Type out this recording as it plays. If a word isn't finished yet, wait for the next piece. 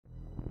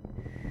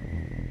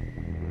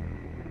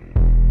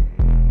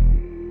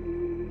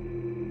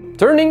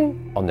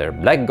Turning on their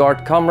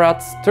Blackguard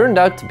comrades turned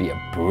out to be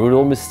a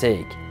brutal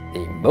mistake.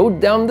 They mowed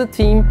down the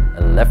team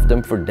and left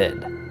them for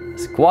dead. The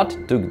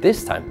squad took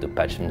this time to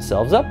patch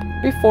themselves up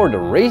before the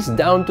race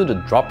down to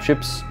the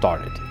dropship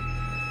started,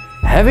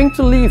 having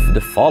to leave the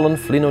fallen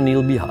Flynn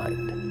O'Neill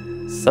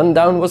behind.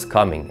 Sundown was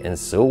coming, and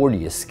so were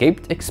the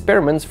escaped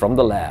experiments from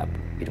the lab.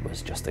 It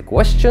was just a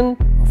question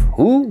of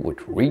who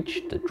would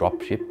reach the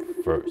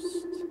dropship first.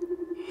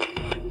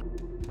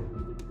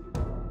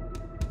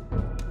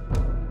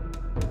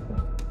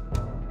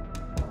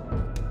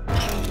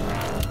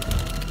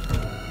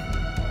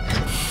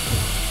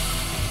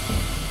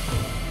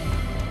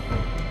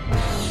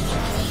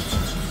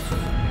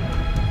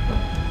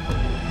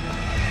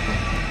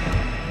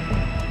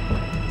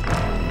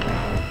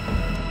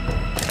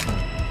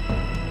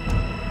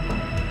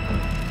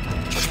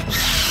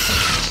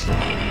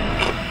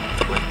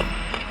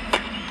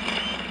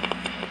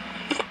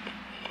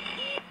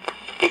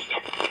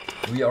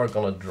 We are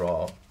gonna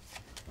draw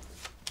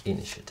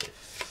initiative.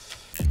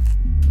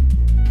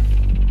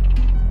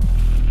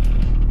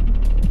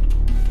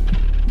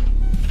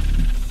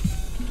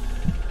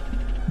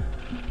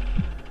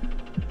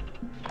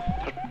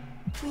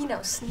 We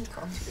now sneak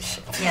onto the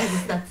ship.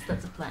 Yes,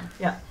 that's a plan.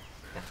 Yeah.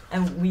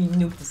 And we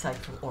nuke the site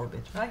from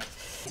orbit, right?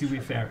 To be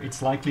fair,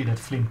 it's likely that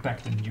Flynn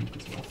packed a nuke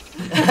as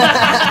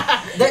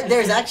well.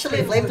 There's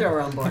actually a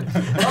flamethrower on board.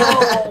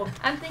 Oh,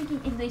 I'm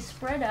thinking if they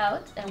spread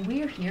out and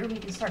we're here, we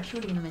can start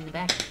shooting them in the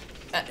back.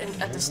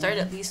 At the start,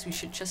 at least, we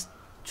should just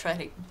try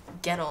to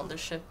get on the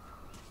ship.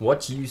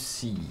 What you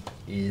see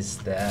is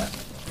that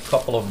a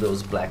couple of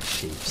those black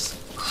shapes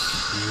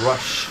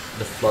rush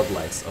the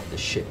floodlights of the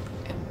ship,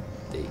 and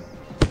they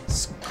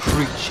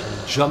screech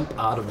and jump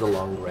out of the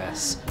long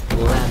grass,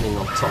 landing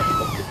on top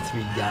of the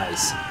three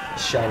guys,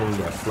 shining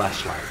their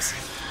flashlights,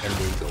 and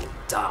they go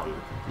down.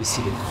 You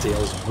see the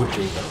tails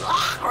whipping.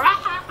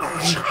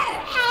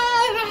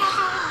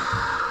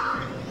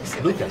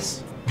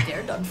 Lucas,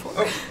 They're done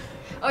for.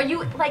 Are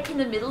you like in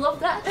the middle of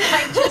that?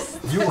 Like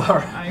just you are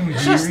I'm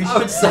just very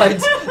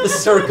outside the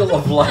circle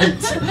of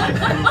light,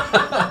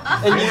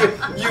 and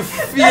you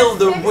feel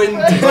the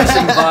wind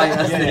pushing by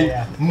as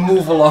they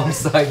move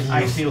alongside you.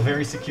 I feel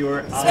very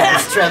secure.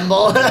 Snaps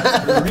tremble.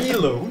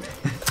 Reload,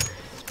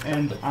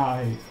 and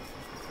I.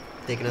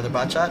 Take another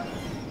bot shot.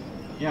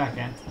 Yeah, I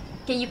can.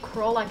 Can you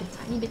crawl like a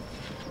tiny bit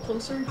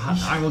closer?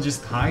 I will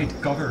just hide,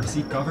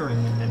 seek cover,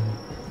 and then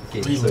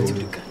Okay, reload so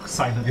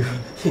silently.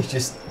 you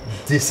just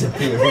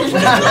disappear.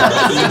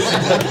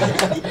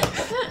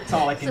 That's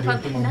all I can do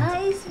at the moment.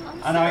 Nice.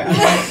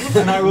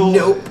 And I will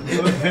do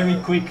a very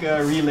quick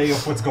relay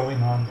of what's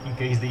going on in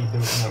case they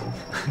don't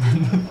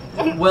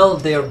know. Well,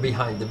 they are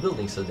behind the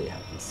building, so they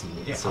haven't seen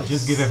it. Yeah, so I'll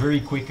just give a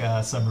very quick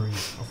summary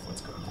of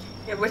what's going on.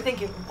 Yeah, we're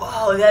thinking,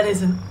 wow, that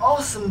is an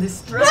awesome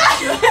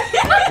distraction.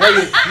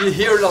 Yeah, you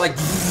hear like.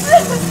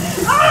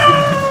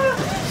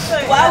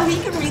 Wow, we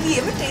can really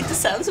imitate the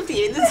sounds of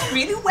the aliens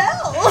really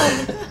well.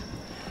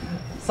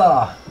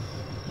 Sarah.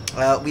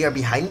 We are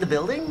behind the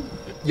building.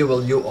 You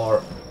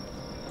are.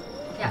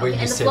 Yeah, Where okay,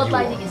 you and the said you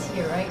floodlighting are. is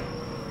here, right?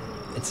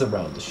 It's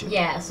around the ship.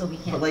 Yeah, so we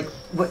can. But like,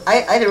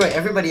 either way,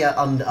 everybody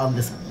on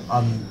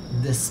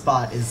this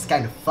spot is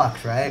kind of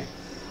fucked, right?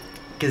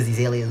 Because these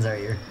aliens are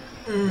here.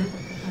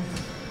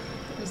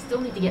 We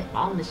still need to get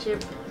on the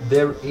ship.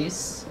 There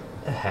is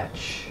a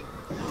hatch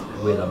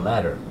with a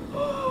ladder.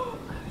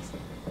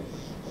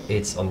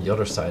 It's on the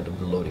other side of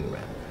the loading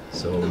ramp,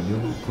 so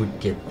you could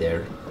get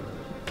there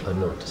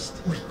unnoticed.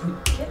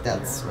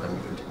 That's what I'm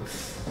going to do.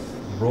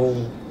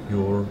 Roll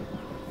your.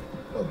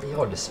 Well, they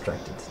are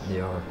distracted.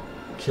 They are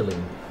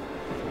killing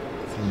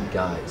 3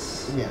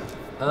 guys. Yeah.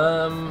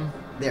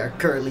 They are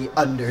currently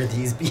under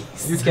these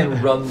beasts. You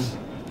can run,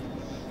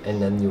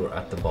 and then you're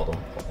at the bottom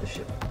of the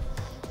ship.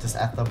 Just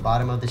at the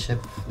bottom of the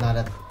ship, not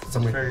at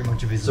somewhere. Very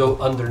much visible.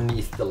 So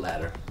underneath the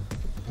ladder.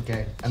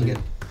 Okay, I'm So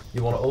good.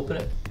 You want to open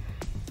it?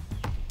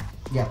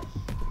 Yeah.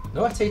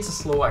 No, I'd say it's a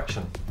slow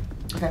action.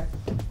 Okay.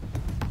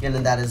 And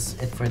then that is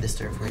it for this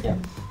turn for me. Yeah.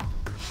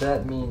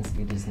 That means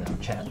it is now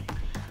Chad.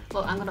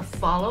 Well, I'm gonna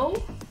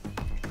follow,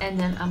 and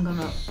then I'm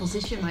gonna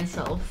position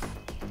myself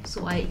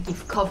so I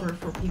give cover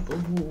for people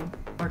who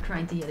are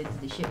trying to get into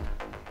the ship.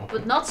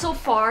 But not so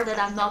far that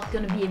I'm not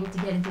gonna be able to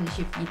get into the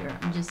ship either.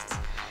 I'm just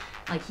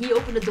like, he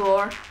opened the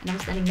door, and I'm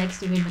standing next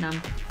to him, and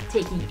I'm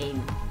taking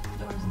aim.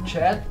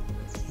 Chad,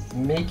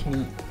 make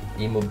me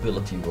a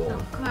mobility roll.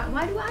 No, come on,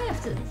 why do I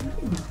have to?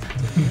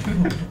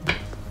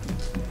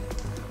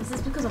 Is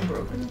this because I'm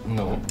broken?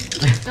 No. No,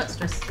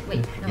 stress.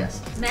 Wait, no.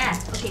 Yes.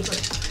 Math. Okay,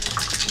 good.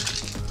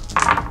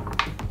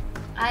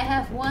 I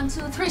have 1,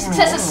 2, 3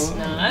 successes.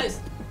 Nice.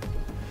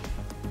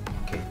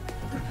 Okay.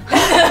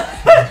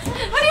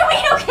 What do you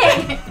mean,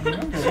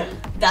 okay?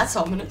 That's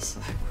ominous.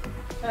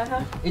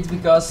 It's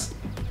because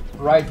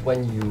right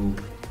when you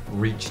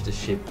reach the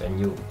ship and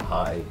you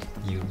hide,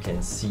 you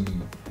can see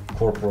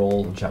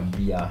Corporal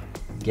Jambia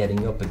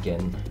getting up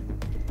again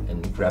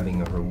and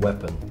grabbing her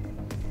weapon.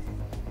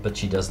 But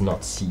she does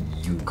not see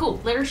you. Cool,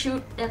 let her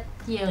shoot at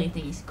the alien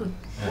thingies. Good.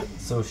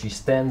 So she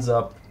stands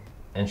up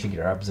and she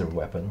grabs her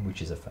weapon,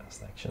 which is a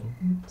fast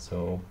action.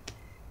 So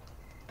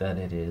then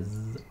it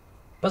is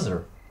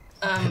Buzzer.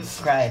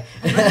 Cry.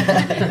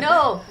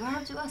 No, where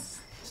are us?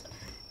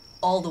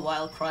 All the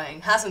while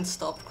crying, hasn't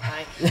stopped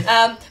crying.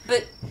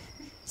 But Are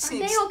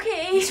sneaks they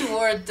okay?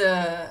 toward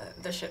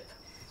the ship.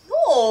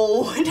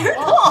 No, they're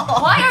Oh,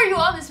 not. why are you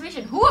on this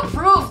mission? Who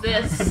approved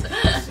this?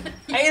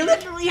 I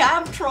literally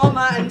have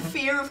trauma and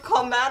fear of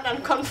combat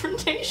and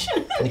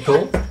confrontation.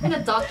 Nicole? And a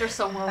doctor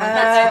somewhere.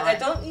 That's I fine.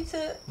 don't need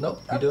to. No,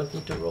 you don't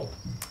need to roll.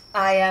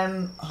 I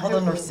am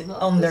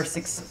under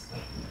 6.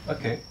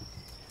 Okay.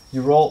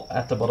 You roll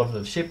at the bottom of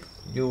the ship.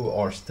 You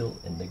are still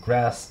in the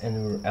grass, and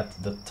we're at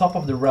the top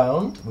of the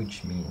round,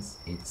 which means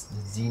it's the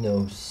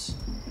Xenos.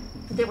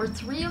 There were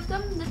 3 of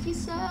them that you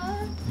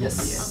said?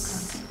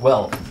 Yes.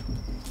 Well,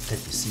 that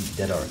you see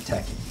that are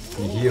attacking.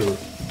 You hear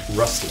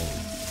rustling.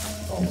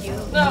 You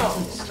No.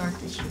 need to start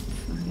the ship.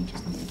 We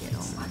just need to get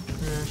on.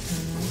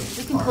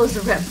 We can close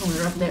the ramp when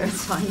we're up there,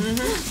 it's fine.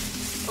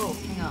 Oh,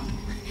 hang on.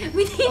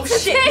 We need to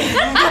shit.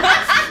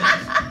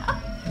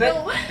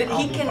 But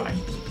he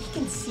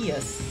can see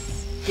us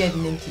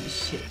getting into the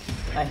ship.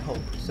 I hope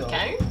so.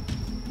 Okay.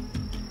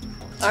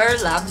 Are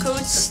lab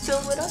coats still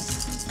with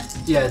us?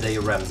 Yeah, they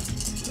ran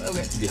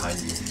Okay. behind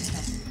you.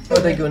 Oh,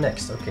 they go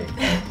next. Okay.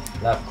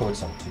 Lab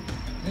coats on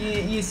 2.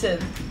 You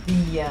said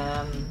the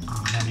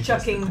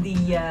chucking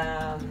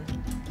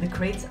the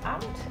crates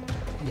out.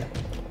 Yeah.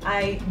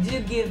 I do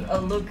give a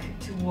look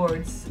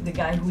towards the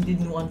guy who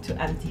didn't want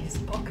to empty his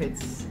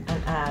pockets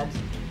and add,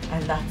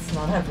 and that's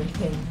not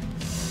everything.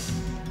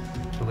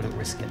 I wouldn't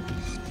risk it.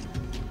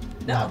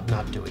 No.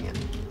 Not doing it.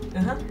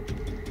 Uh-huh.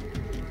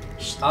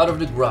 Out of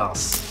the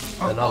grass,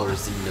 another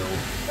Xeno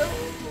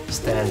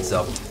stands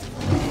up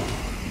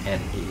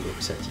and he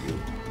looks at you.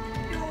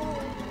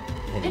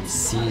 And he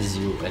sees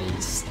you and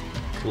he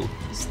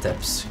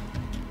steps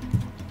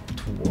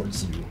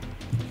towards you,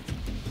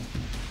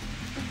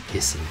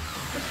 hissing.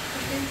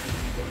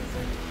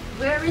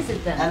 Where is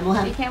it then? Animal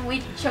hand. Can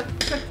we chuck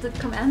the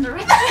commander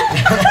in?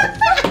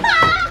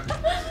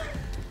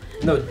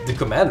 No, the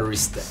commander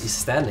is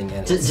standing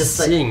and Just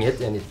like- seeing it,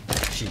 and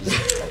she's.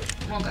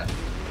 Okay.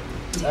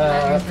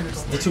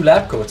 The 2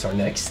 lab coats are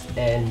next,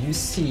 and you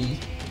see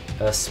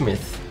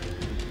Smith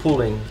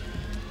pulling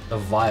a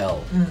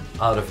vial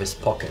out of his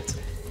pocket,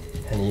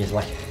 and he's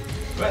like,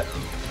 What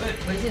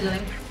is he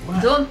doing?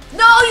 Don't.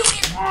 No, you.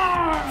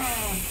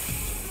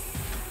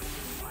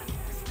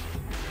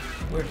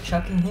 We're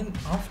chucking him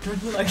after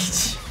the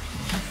luggage.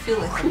 I feel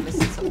like I'm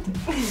missing something.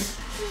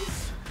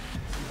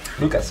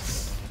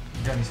 Lucas.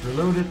 Gun is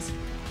reloaded.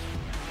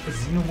 A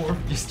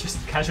Xenomorph is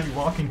just casually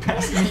walking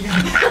past me.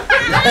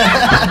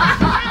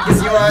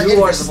 Because you are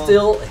You are invisible.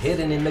 still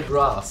hidden in the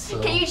grass. So.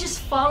 Can you just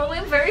follow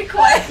him very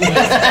quietly?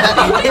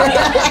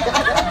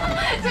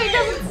 So he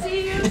doesn't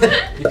see you.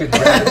 You could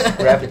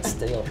grab its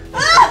tail.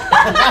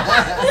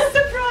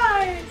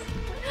 Surprise!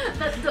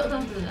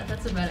 Don't do that.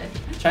 That's a bad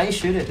idea. Try and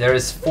shoot it. There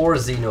is 4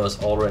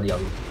 Xenos already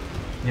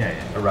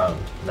Yeah. around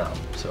now,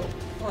 so.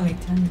 Only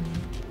 10.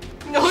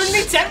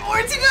 Only 10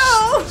 more to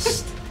go!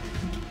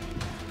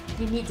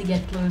 You need to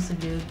get closer,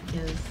 dude,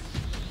 because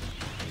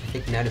I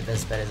think now the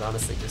best bet is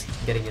honestly just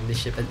getting in the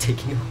ship and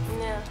taking off.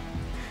 Yeah.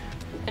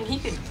 And he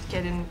could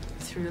get in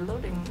through the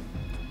loading.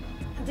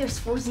 there's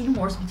 4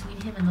 Xenomorphs between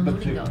him and the But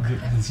loading the dock.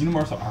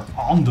 Xenomorphs are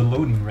on the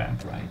loading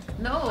ramp, right?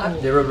 No.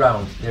 They're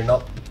around. They're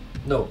not.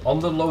 No, on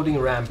the loading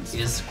ramp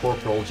is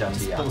Corporal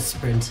Jambia Don't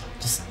sprint.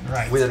 Just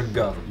Right. with a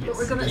gun. But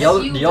we're gonna The other,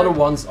 assume the other that-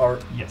 ones are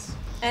Yes.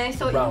 And I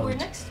thought Round. you were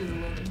next to the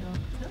loading dock.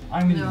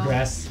 I'm in No. the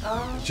grass.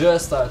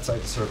 just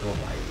outside the circle of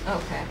light.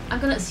 Okay. I'm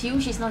gonna assume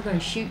she's not gonna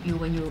shoot you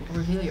when you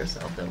reveal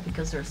yourself though,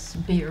 because there's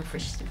bigger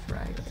fish to fry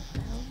right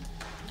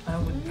now. I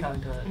wouldn't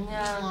count on it.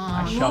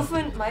 Yeah. shot.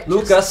 Movement might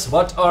Lucas,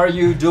 what are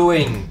you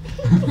doing?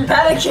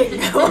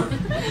 Panicking!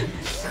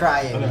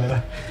 crying.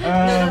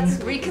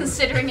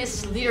 Reconsidering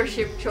his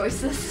leadership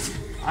choices.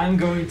 I'm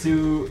going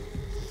to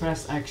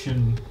fast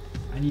action.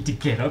 I need to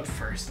get up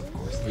first, of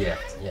course. Yeah,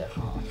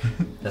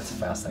 that's a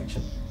fast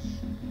action.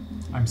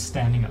 I'm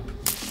standing up,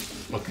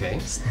 Okay.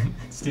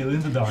 still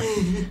in the dark.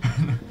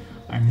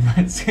 I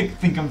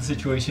think of the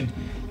situation,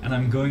 and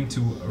I'm going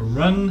to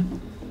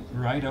run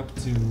right up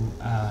to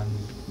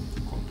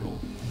Corporal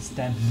and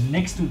stand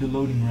next to the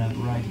loading ramp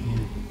right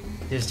here.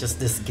 There's just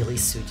this ghillie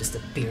suit just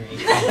appearing.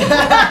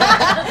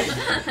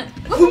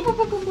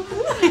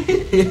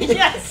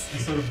 Yes!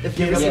 And sort of If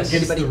you ever Yes. see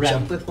anybody the ramp.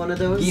 jump with one of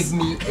those, Give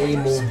me a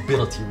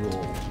mobility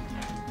roll.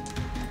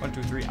 1,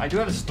 2, 3. I do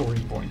have a story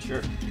point,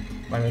 sure,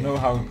 but I don't know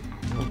how.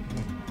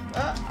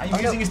 I'm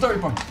Okay. using a story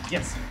point.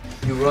 Yes.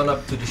 You run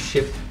up to the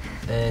ship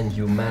and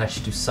you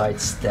manage to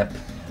sidestep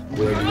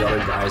where the other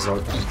guys are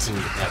eating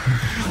at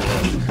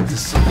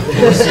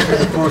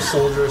the poor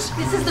soldiers.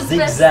 This is the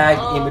zigzag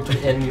best- in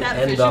between, and you That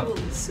end visual up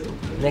is so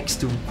good. next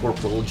to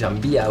Corporal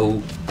Jambia,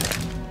 who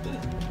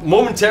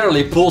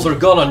momentarily pulls her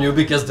gun on you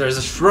because there's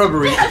a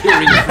shrubbery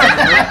appearing in front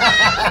of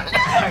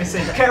her. I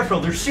say,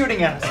 careful, they're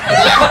shooting at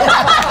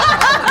us.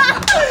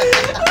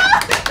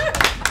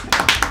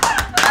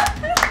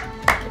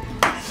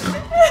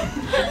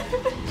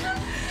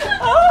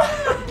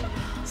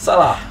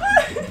 Salah.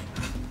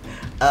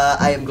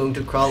 I am going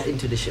to crawl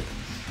into the ship.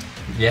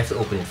 You have to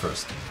open it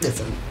first. Yes,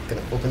 I'm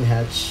gonna open the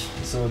hatch.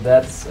 So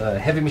that's a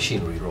heavy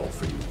machinery roll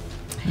for you.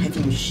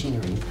 Heavy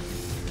machinery.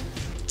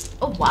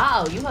 Oh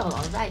wow, you have a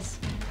lot of dice.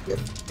 Yep.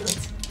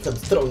 I'm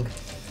strong.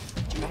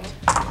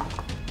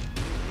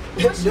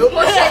 Push Nope.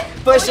 it.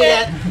 Pushing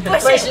it.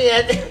 Pushing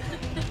it.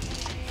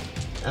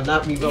 I'm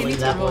not re-rolling need to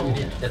that roll. one.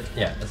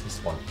 Yeah, that's this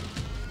one.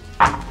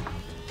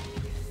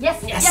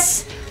 Yes,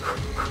 yes.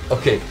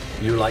 Okay,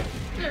 you like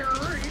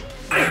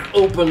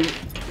open.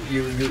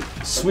 You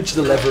switch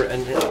the lever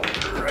and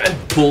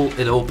pull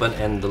it open,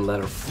 and the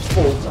lever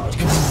falls out.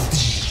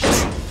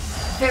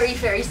 Very,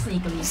 very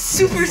sneakily.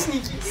 Super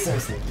sneaky. So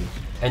sneaky.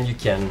 And you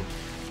can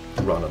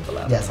run up the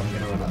ladder. Yes, I'm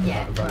gonna run up,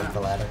 Yeah. run up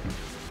the ladder.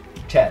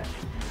 Chad.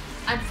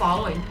 I'm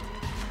following.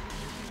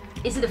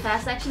 Is it a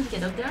fast action to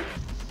get up there?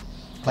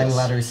 Climbing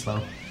ladder is slow.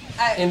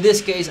 In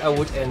this case, I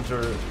would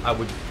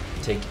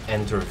take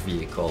enter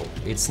vehicle.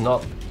 It's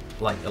not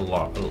like a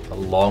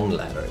long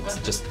ladder. It's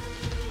just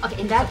Okay,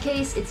 in that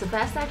case, it's a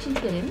fast action to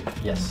get in.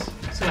 yes.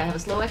 So I have a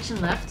slow action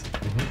left.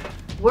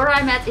 Where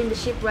I'm at in the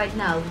ship right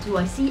now, do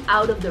I see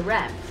out of the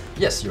ramp?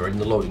 Yes, you're in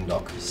the loading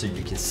dock, so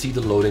you can see the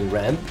loading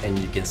ramp, and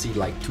you can see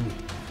like two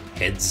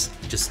heads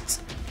just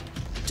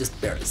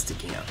barely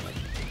sticking out, like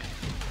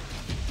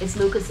It's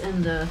Lucas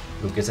and the...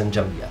 Lucas and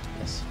Jambia.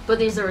 Yes. But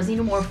is there a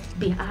Xenomorph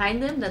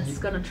behind him that's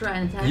gonna try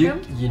and attack You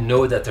him? you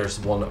know that there's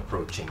one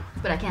approaching.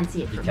 But I can't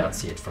see it You from can't here.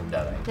 see it from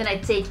that angle. Then I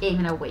take aim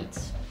and I wait.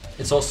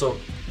 It's also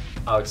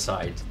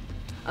outside.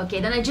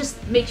 Okay, then I just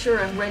make sure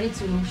I'm ready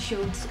to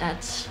shoot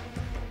at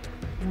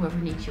whoever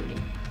needs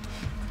shooting.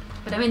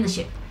 But I'm in the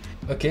ship.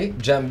 Okay,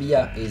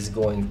 Jambia is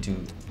going to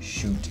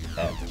shoot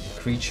at the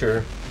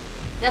creature.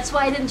 That's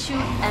why I didn't shoot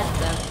at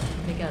them,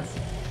 because...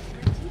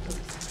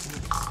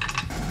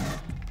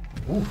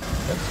 Ooh,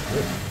 that's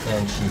good.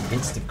 And she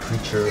hits the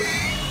creature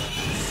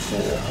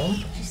for...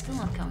 She's still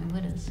not coming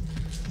with us.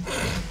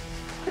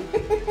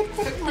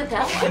 Look at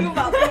that one.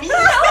 About me.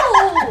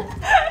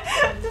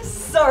 No!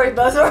 Sorry,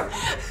 Buzzer.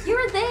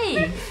 You're a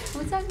they!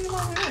 We're talking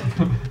about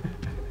her.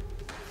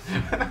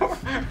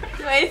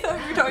 I thought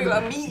you were talking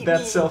about me.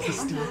 That me.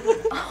 self-esteem.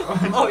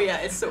 Oh yeah,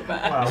 it's so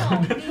bad. Wow. Oh,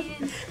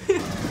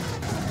 man.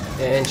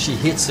 And she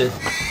hits it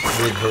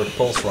with her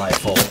pulse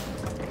rifle.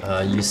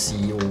 You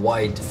see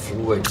white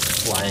fluid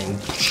flying.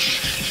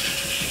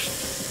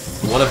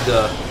 One of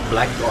the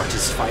Blackguard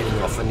is fighting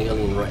off an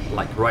alien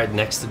right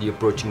next to the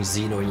approaching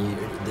Xeno, and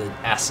the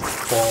acid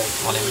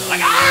falls on him.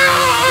 Like,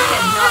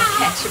 Cannot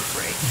catch a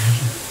break.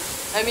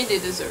 I mean, they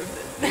deserve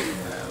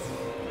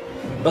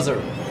it. Buzzer.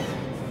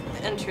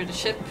 Enter the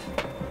ship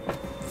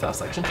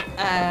Fast action.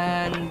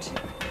 and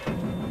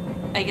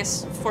I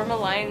guess form a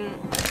line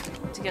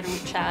together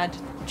with Chad.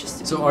 Just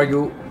to So are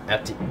you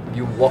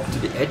you walk to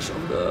the edge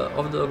of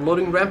the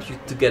loading ramp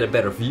to get a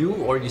better view,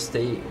 or you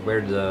stay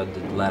where the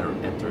ladder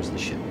enters the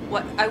ship?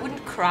 What I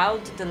wouldn't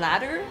crowd the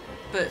ladder,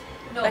 but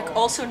No. like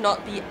also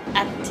not be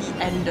at the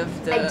end of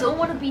the. I don't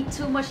want to be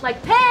too much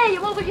like, hey,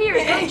 I'm over here,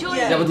 come join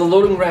Yeah. me. Yeah, but the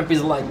loading ramp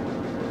is like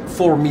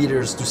 4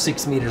 meters to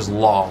 6 meters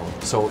long.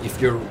 So if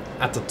you're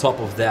at the top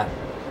of that,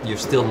 you're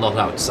still not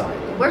outside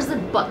Where's the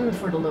button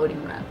for the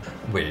loading ramp?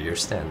 where you're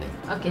standing.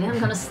 Okay, then I'm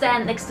gonna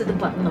stand next to the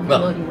button of the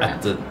Well, loading ramp.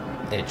 at the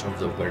edge of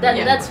the where Then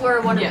the that's where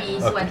I want to Yeah. be,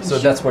 so I Okay, can so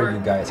shoot that's where her. you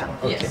guys are.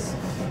 Okay. Yes.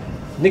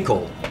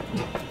 Nicole.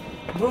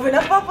 Moving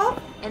up.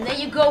 And then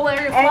you go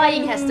where the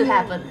flying has to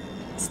happen.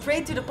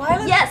 Straight to the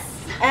pilot. Yes!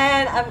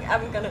 And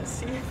I'm gonna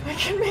see if I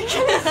can make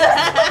it.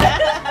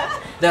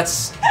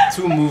 That's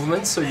 2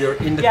 movements, so you're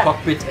in the Yeah.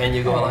 cockpit and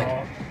you go like,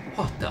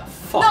 what the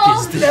fuck No,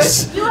 is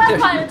this? you have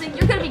piloting,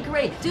 you're gonna be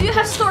great. Do you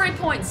have story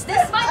points?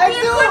 This might I be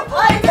a do. good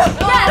point!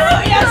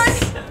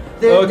 Yes!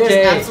 There's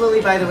Okay.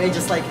 absolutely, by the way,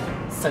 just like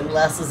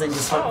sunglasses and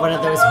just one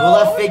of those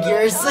hula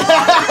figures.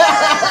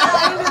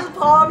 Little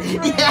palm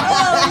tree. Yeah.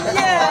 Oh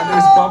yeah.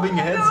 There's bobbing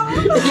heads.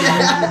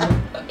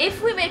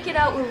 If we make it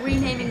out, we're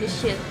renaming the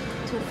ship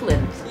to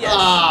Flynn.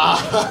 Yes.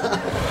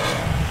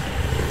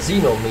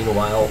 Xeno,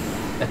 meanwhile,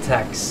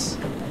 attacks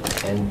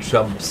and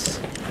jumps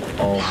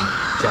on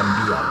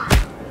Jambia,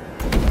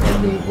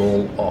 and they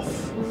roll off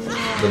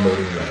the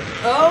loading ramp.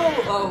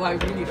 Oh, I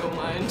really don't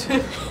mind.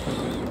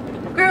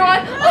 Girl,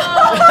 I'm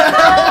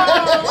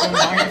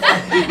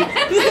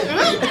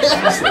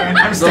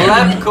The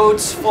lab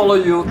coats follow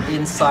you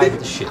inside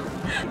the ship,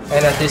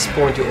 and at this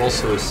point you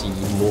also see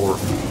more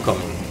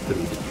coming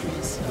through the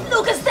trees.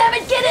 Lucas, damn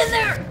it, get in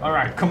there!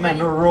 Alright,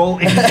 Commander, roll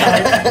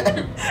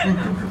inside.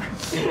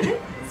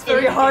 It's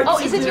very hard Oh,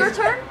 to is it do. your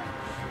turn?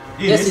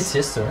 Yes, it's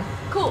his turn.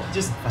 Cool.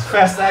 Just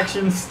fast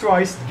actions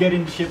twice to get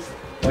in the ship.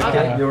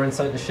 Okay, you're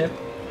inside the ship.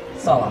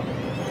 Salah.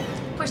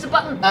 Push the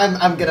button.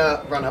 I'm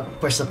gonna run up,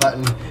 push the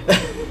button.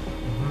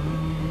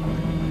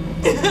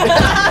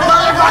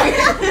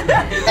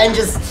 And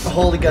just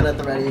hold the gun at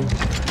the ready.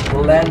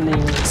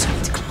 Landing. So we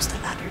need to close the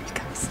ladder, you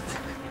guys.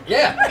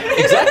 Yeah,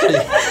 exactly.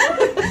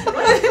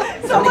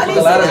 Somebody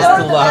The ladder's sit on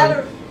too the long.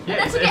 ladder.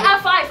 That's okay, I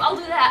have 5, I'll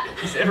do that.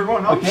 Is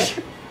everyone on?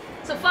 Okay.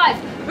 So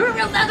 5.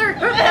 Ladder,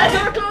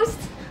 door closed.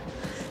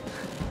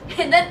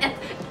 And then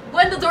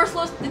When the doors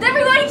close, did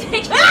everybody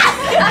take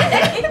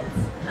it?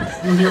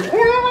 You hear?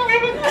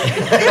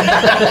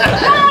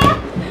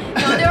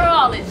 No, they were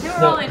all in. They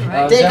were all in,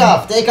 right? Take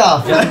off, take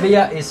off.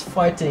 Gambia is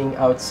fighting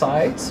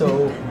outside,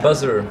 so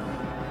Buzzer,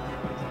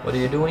 what are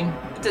you doing?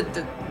 The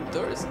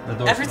doors. The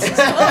doors. Everything's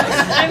closed.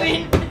 I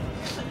mean,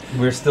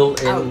 We're still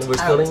in. Out, we're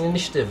still out. in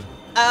initiative.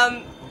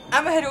 I'm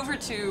gonna head over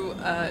to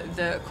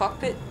the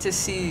cockpit to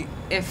see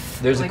if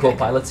There's a like, I can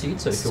co-pilot seat,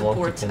 so if you want,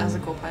 support you can. as a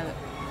co-pilot.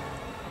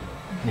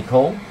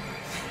 Nicole.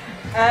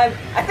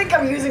 I think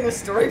I'm using a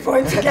story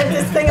point to get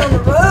this thing on the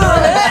road.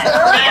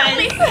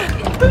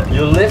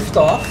 You lift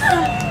off.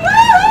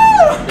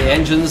 The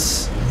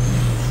engines.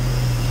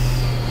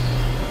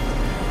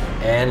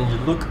 And you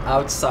look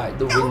outside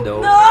the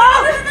window.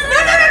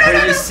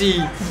 Where you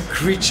see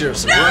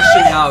creatures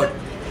rushing out,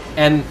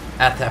 and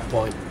at that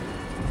point,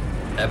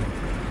 a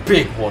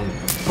big one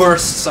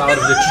bursts out of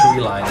the tree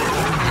line.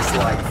 It's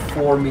like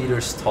 4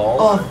 meters tall.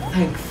 Oh,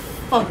 thank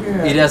fuck.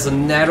 It has a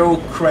narrow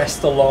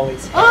crest along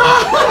its head.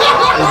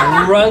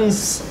 It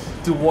runs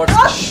towards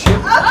the ship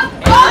and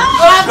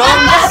it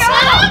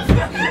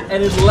jumps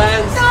and it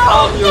lands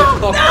on your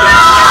cockpit.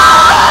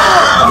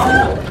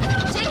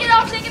 Shake it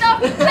off, shake it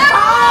off!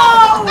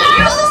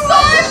 Use the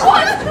story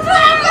point!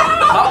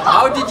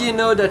 How did you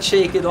know that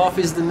shake it off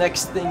is the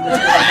next thing that's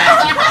gonna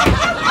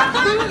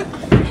happen?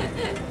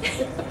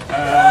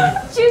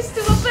 Choose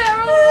to a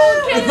barrel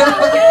roll! Get it off,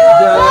 get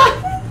it off!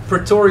 The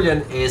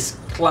Praetorian is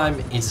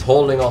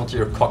holding onto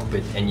your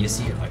cockpit and you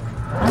see it like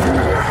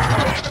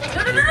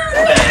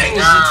bangs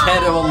its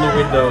head on the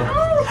window.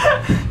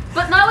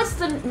 But now it's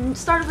the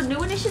start of a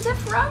new initiative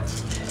round?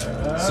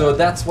 So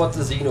that's what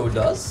the Xeno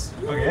does.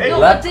 Okay. No.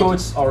 Lab but did-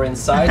 coats are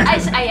inside.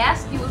 I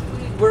asked you if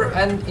we We're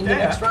and in the Yeah.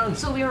 next round.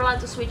 so we were allowed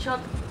to switch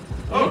up.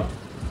 Oh.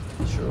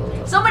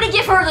 Sure. Somebody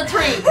give her the 3!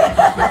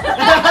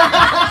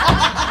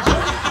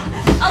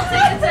 I'll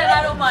take the 10,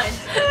 I don't mind.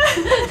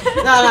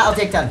 No, I'll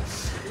take 10.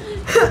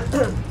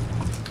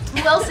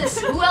 Who else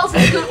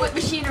is good with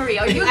machinery?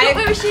 Are you good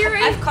with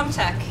machinery? I've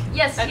contact.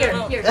 Yes, I here, don't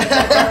know. here. No.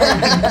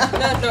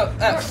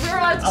 We're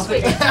allowed to I'll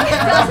switch. take It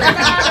doesn't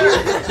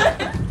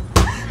matter.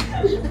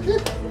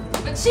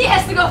 But she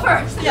has to go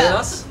first.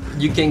 Jonas,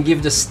 you can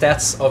give the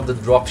stats of the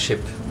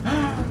dropship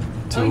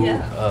to Oh,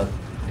 yeah.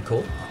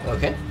 Nicole.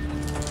 Okay.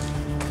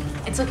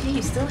 It's okay,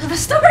 you still have a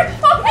story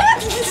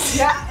point.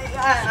 Yeah,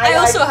 I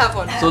also have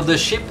one. So the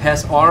ship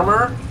has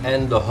armor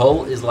and the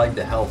hull is like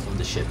the health of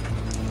the ship.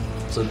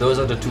 So those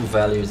are the two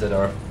values that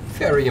are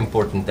very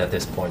important at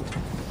this point.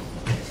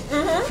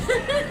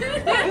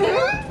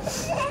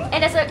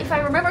 And if I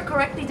remember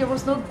correctly, there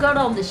was no gun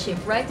on the ship,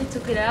 right? They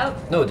took it out.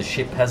 No, the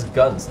ship has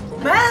guns.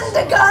 Man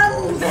the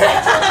guns!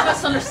 I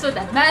misunderstood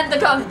that. Man, the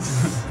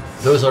guns.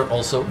 Those are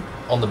also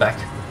on the back.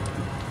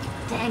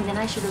 Dang, then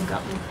I should have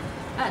gotten.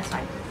 Ah, it's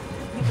fine.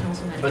 You can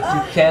also manage. But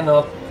you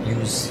cannot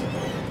use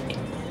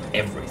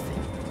everything.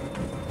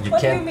 You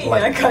What do you can't mean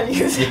like I can't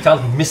use you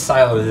can't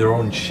missile your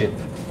own ship.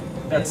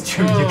 That's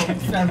true. You can't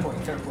do Fair that. point,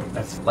 fair point.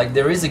 That's Like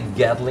there is a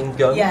Gatling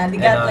gun. Yeah, the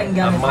and Gatling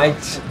gun I is-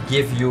 might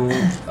give you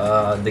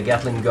the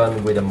Gatling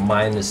gun with a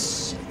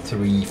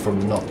 -3 for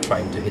not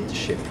trying to hit the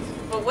ship.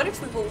 But what if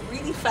we go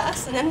really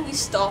fast and then we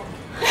stop?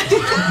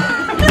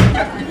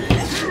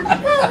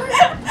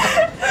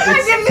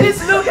 I give me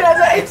this look and I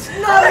say, it's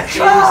not a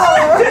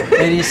car!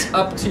 It is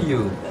up to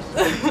you.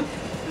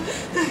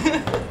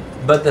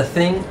 But the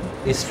thing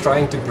is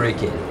trying to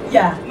break in,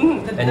 Yeah.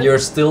 and you're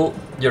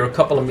a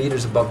couple of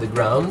meters above the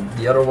ground.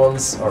 The other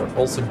ones are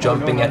also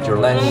jumping no, at no, your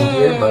no. landing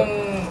gear, but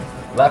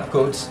lab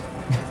coats,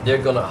 they're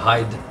gonna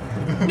hide.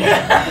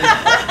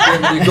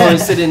 They're going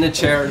to sit in a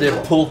chair. They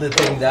pull the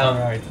thing down.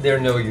 Right. They're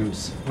no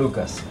use.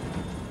 Lucas.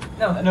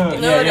 No. no.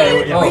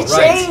 Yeah. Oh, We right.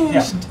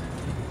 changed!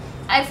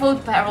 I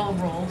vote barrel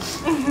roll.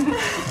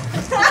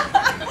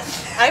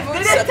 I vote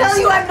Did I tell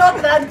you I'm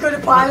not that good a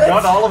pilot?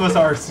 Not all of us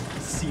are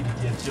succeeded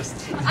yet. Just.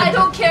 I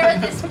don't care at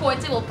this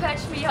point. It will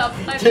patch me up.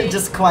 I mean,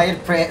 Just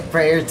quiet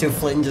prayer to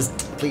Flynn, just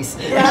please.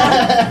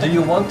 Do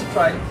you want to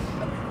try?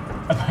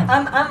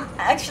 I'm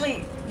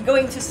actually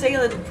going to say a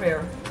little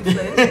prayer to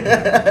Flynn.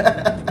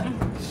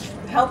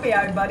 Help me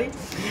out, buddy.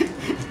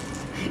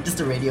 Just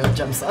the radio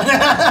jumps on.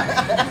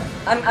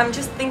 I'm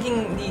just thinking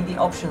the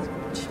options,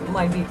 which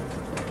might be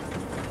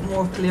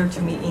more clear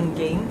to me in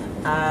game.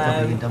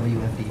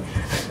 WFD.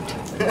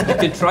 You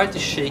can try to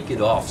shake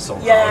it off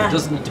somehow. Yeah, It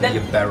doesn't need to be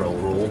that- a barrel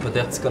roll, but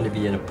that's going to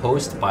be an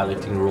opposed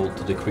piloting roll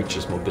to the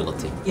creature's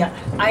mobility. Yeah,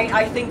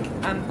 I think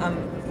I'm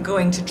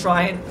going to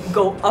try and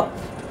go up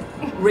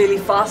really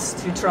fast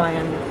to try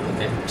and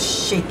Okay.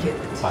 shake it.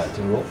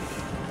 Piloting roll.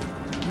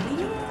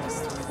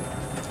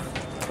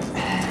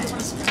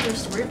 Your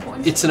story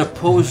point. It's an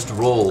opposed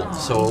roll, Oh,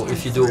 so you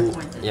if you can do, story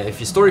point it. yeah, if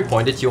you story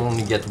point it, you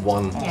only get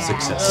one Yeah.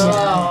 success.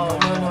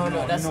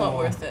 No, that's not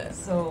worth it.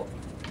 So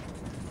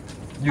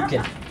You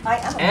can I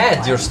am.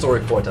 add your story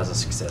point as a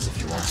success if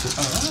you want to.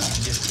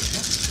 Yes.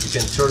 You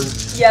can turn.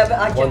 Yeah,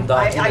 but one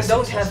die I into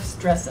don't success. have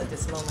stress at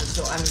this moment,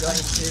 so I'm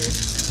going to.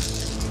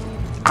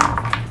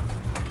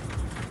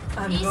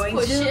 I'm Please going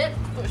push to. it.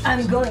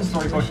 I'm going to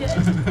Sorry, push it.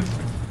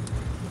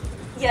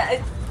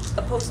 Yeah,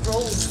 opposed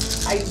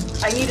rolls. I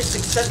need a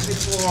success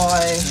before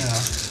I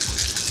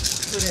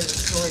put in a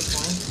story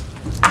point.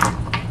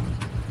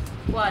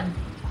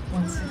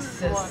 One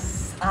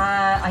success.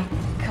 I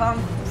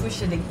can't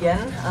push it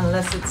again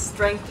unless it's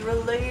strength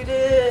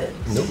related.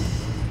 Nope.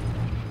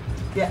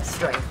 Yeah,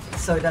 strength.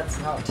 So that's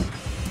not.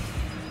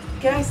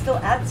 Can I still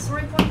add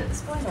story point at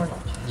this point or not?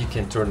 You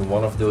can turn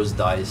one of those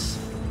dice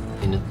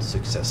in a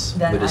success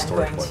Then with a I'm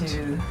story going point. to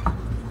do that.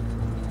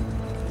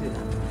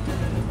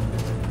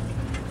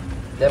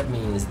 That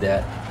means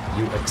that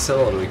you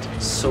accelerate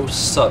so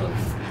sudden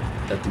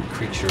that the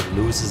creature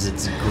loses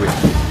its grip.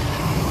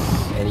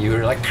 And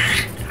you're like...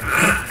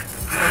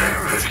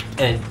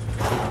 and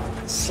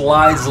it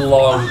slides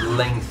along the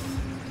length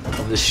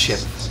of the ship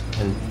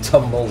and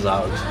tumbles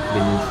out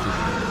beneath you.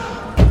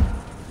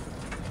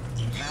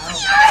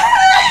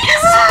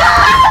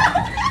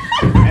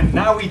 And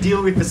now we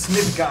deal with the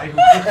smith guy who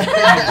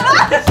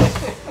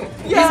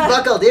He's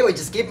buckled in, we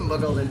just keep him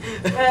buckled in.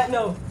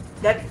 No,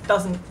 that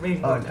doesn't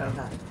really work no. like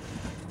that.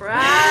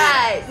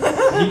 Right.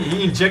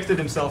 he injected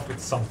himself with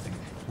something.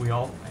 We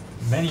all,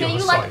 many Can of you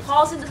us like saw it.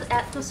 pause in the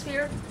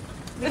atmosphere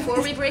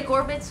before we break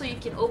orbit so you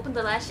can open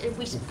the latch and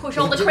we push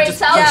all the Just crates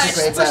push out? the Yeah,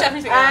 crates push out.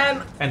 everything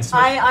out. And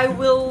Smith. I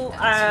will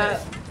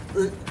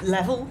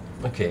level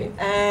Okay.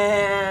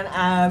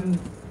 and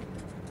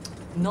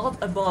not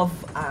above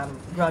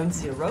ground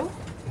zero,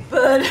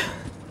 but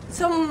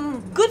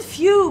some good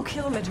few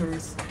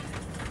kilometers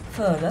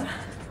further.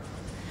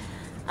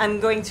 I'm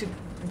going to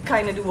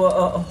kind of do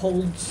a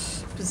hold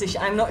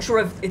position. I'm not sure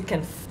if it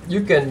can.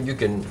 You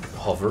can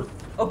hover.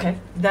 Okay,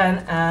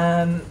 then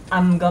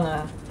I'm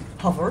gonna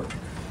hover.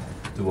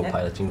 Do a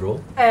piloting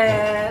roll.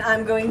 And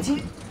I'm going to.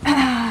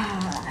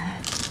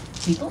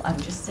 People, I'm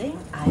just saying,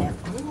 I am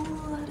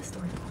all out of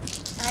story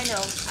points. I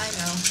know.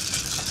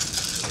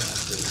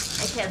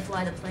 I can't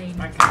fly the plane.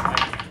 I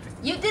can't.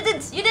 You did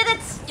it! You did it!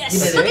 Yes! You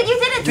did Look it. at you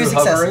did it! Two You're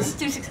hovering. successes.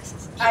 2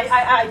 successes.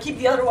 I keep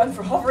the other one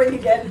for hovering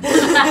again.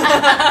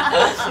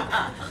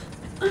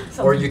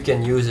 Or you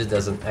can use it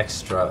as an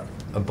extra,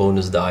 a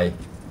bonus die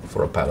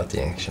for a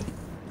piloting action.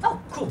 Oh,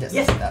 cool. Yes.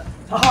 Yes. that.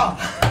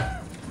 Haha.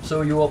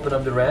 So you open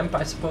up the ramp,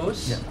 I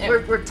suppose? Yeah.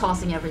 We're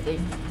tossing everything.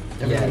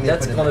 Yeah, Everything they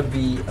that's put in gonna there.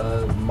 be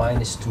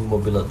 -2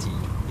 mobility.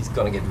 It's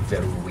gonna get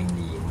very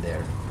windy in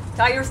there.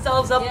 Tie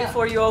yourselves up Yeah.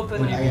 before you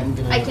open. I am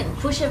gonna. I can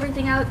push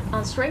everything out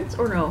on strength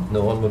or no?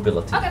 No on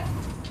mobility. Okay.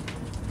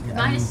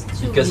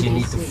 -2 Because you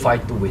need to immediately.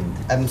 fight the wind.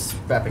 I'm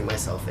strapping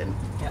myself in.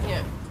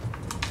 Yeah.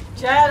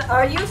 Jen,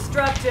 are you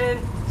strapped in?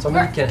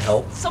 Somebody can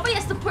help. Somebody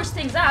has to push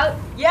things out.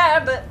 Yeah,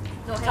 but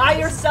No, tie hands.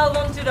 yourself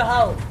onto the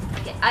hull.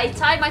 Okay, I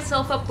tie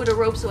myself up with a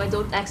rope so I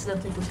don't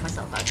accidentally push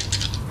myself out.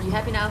 Are you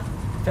happy now?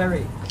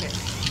 Very. Okay.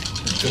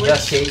 In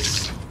that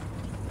case,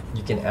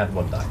 you can add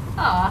 1 die.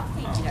 Aw,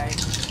 thank you, darling.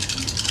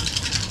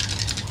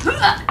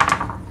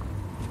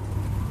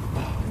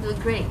 I'm doing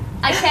great.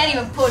 I can't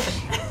even push.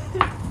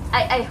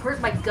 I hurt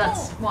my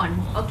guts. 1.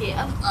 Okay,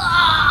 I'm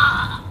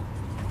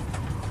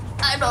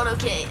not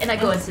okay. And I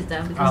go and sit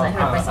down because I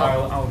hurt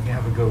myself. I'll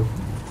have a go.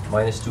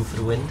 -2 for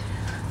the wind.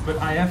 But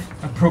I have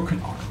a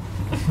broken arm.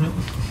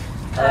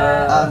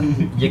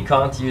 You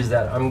can't use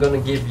that. I'm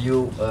gonna give you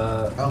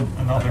Oh.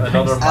 Minus.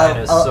 another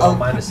minus, so I'll-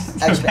 minus.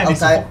 Actually, That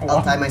is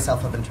I'll tie one. myself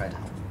up and try to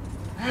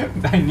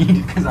help. I need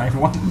it because I have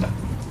 1 die.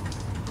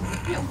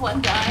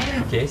 1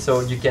 die. Okay, so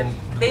you can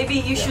Maybe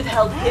you should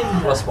help him.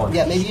 +1.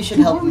 Yeah, maybe you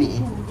should help me.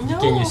 You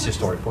can use your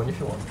story point if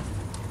you want.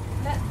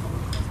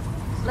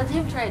 Let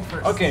him try it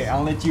first. Okay,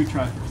 I'll let you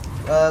try first.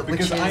 Which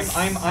Because is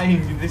I'm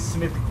eyeing this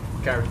Smith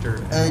character.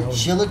 and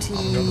Agility.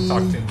 I'm gonna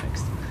talk to him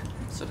next.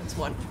 So that's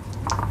 1.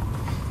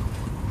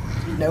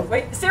 Nope.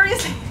 Wait,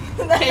 seriously?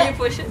 Can you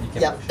push it?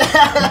 Yep.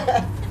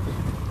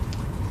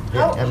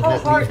 How, I'm how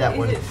gonna hard leave that is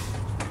one. it?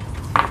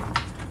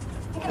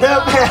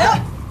 Nope.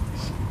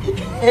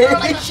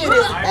 This shit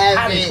is I've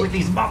had it heavy. with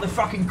these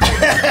motherfucking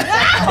crates.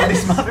 Oh,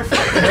 this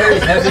motherfucker. Very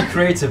heavy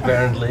crates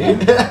apparently.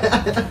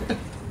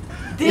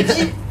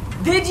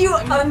 Did you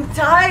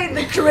untie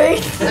the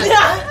crate?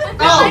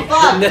 Oh The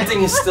fuck!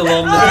 netting is still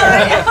on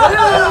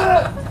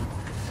there.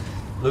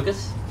 Lucas,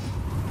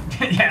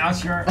 Yeah,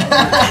 sure.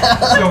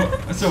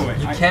 So wait.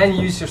 you can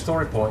use your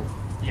story point.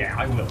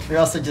 Yeah, I will. We're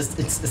also just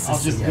it's I'll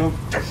just yeah. go.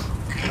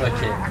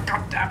 Okay.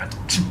 God damn it.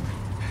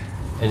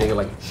 And you're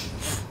like,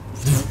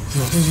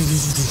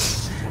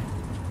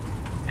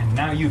 And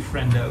now you,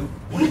 friendo.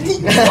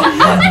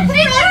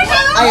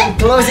 I am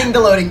closing the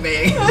loading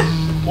bay.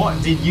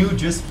 What did you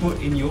just put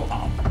in your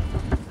arm?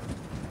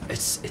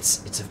 it's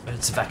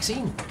a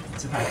vaccine.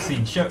 It's a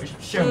vaccine. Show me.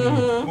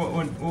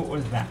 What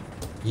was that?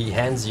 He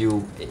hands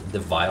you the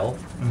vial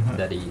Mhm.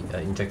 that he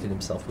injected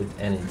himself with,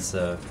 and it's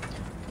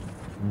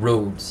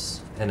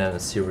roads and then a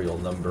serial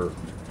number.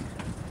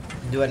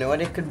 Do I know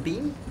what it could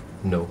be?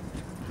 No.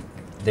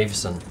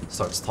 Davison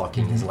starts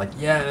talking. He's like,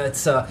 yeah,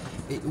 it's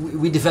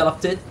we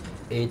developed it.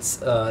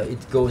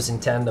 It goes in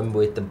tandem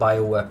with the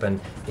bioweapon.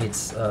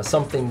 It's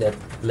something that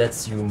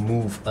lets you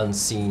move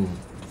unseen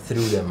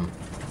through them.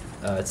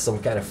 It's some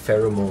kind of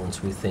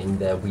pheromones we think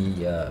that we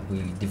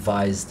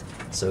devised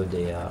so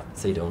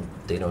they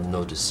don't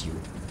notice you.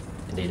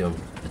 and they don't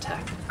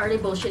attack. Are they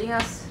bullshitting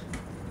us?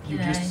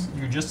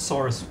 You just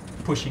saw us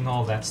pushing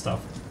all that stuff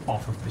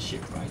off of the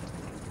ship, right?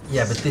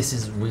 Yeah, but this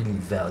is really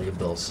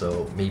valuable,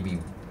 so maybe...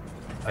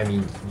 I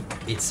mean,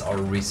 it's our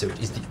research.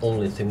 It's the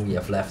only thing we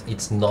have left.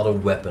 It's not a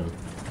weapon.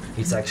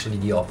 It's actually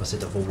the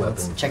opposite of a weapon.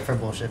 Let's check for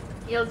bullshit.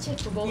 Yeah, I'll check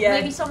for both. Yeah.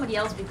 Maybe somebody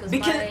else because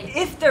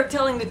if they're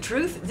telling the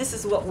truth, this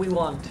is what we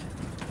want.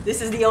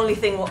 This is the only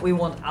thing what we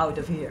want out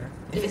of here.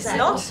 If it's that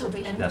not, also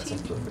be empty? That's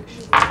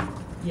observation.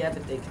 yeah,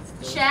 but they can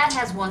still. Chad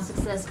has one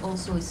success,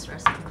 also is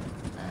stressing.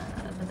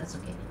 But that's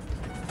okay.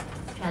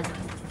 Chad's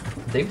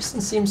fine.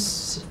 Davison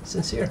seems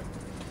sincere.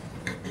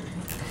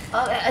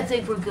 Oh, I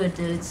think we're good,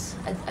 dudes.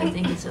 I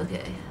think it's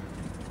okay.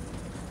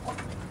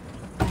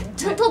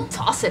 Don't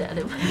toss it at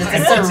him.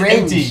 It's a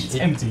range. It's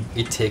empty.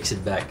 He takes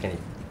it back and he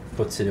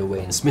puts it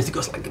away, and Smith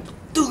goes like,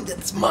 "Dude,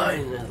 that's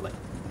mine!" And I'm like,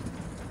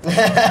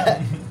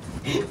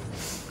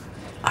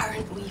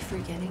 Aren't we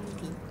forgetting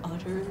the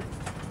other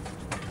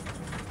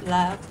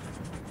lab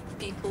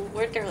people?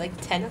 Weren't there like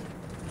 10 of them?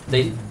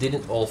 they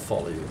didn't all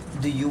follow you.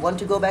 Do you want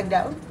to go back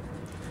down?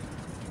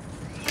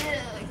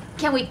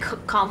 Can we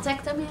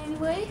contact them in any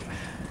way?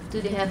 Do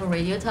they have a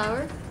radio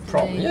tower?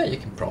 Probably, yeah, you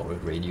can probably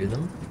radio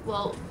them.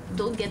 Well,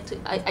 don't get to.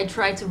 I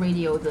tried to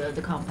radio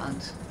the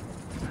compound.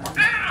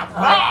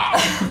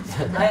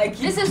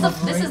 This is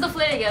the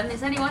Flynn again.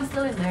 Is anyone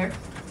still in there?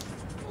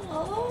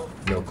 Oh.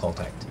 No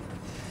contact.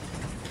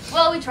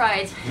 Well, we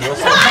tried. You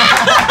also-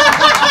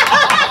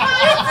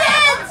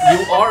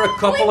 You are a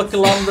couple of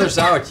kilometers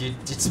out.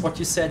 It's what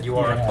you said. You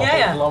are a couple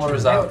of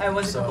kilometers out. I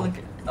was a so- couple of.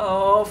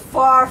 Oh,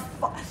 far.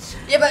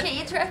 Yeah, but Can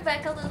you drive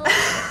back a little?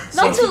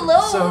 Not too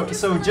low.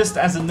 So just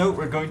as a note,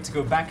 we're going to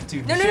go back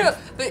to the no, ship,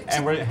 but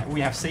and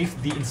we have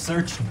saved the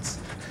insurgents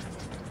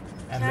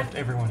and left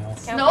everyone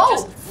else. can No, we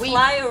just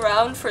fly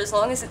around for as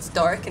long as it's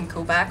dark and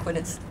go back when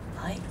it's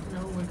light?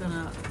 No, we're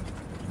gonna.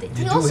 They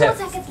You do also have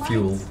attack at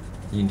fuel. lights.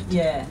 You need.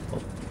 Yeah.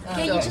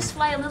 Can you just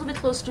fly a little bit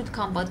closer to the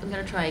compound? I'm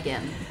gonna try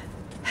again.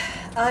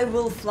 I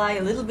will fly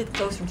a little bit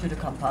closer to the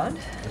compound,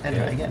 And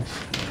do it again.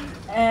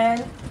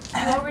 and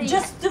already-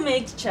 just to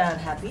make Chad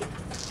happy.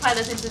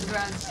 Pilot into the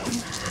ground.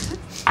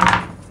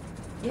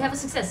 You have a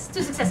success.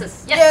 2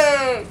 successes. Yes.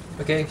 Yay!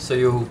 Okay, so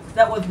you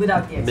That was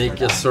without the extra.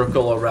 make a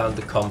circle around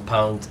the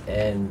compound,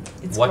 and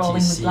It's what you crawling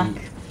with see, black.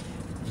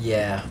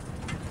 yeah,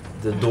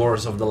 the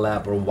doors of the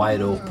lab are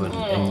wide open,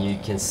 and you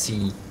can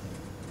see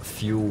a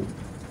few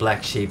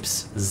black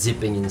shapes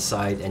zipping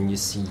inside, and you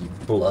see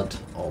blood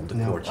on the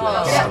No.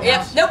 courtyard.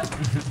 Yeah, nope.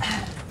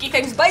 Key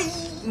things, bye!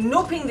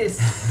 Noping this.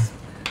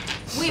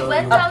 We So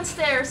went you-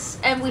 downstairs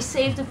and we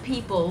saved the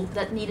people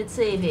that needed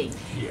saving.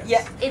 Yes.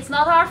 Yeah. It's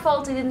not our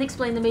fault. They didn't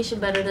explain the mission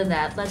better than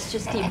that. Let's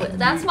just keep it.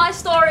 That's my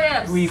story.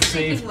 I'm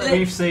sticking with it.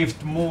 We've saved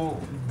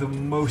the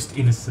most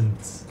innocent.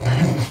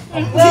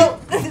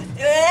 Well,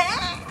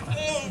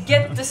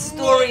 get the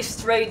story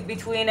straight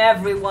between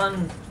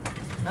everyone.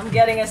 I'm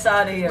getting us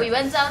out of here. We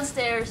went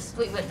downstairs.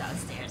 We went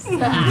downstairs.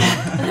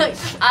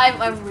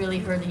 I'm really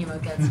hurting your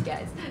guts,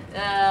 guys.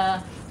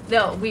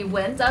 No, we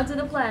went down to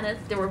the planet.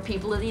 There were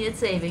people that needed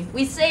saving.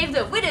 We saved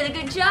them. We did a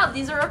good job.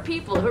 These are our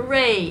people.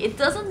 Hooray! It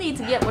doesn't need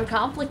to get more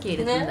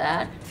complicated than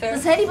that. Fair.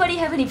 Does anybody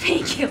have any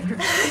painkillers?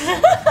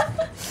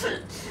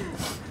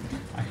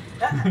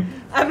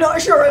 I'm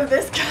not sure of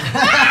this.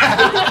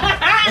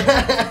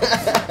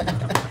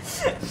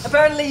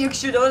 Apparently, you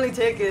should only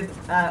take it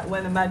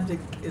when a magic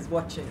is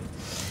watching.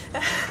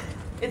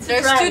 It's a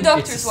There's trend. 2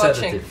 doctors It's a watching.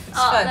 sedative. It's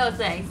Oh, fine. no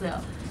thanks,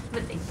 no.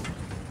 But thank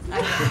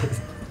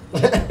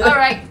you.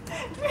 Alright.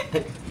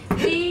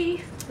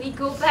 We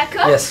go back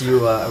up. Yes,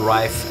 you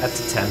arrive at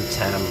the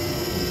Tam,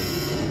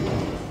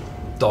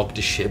 dock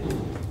the ship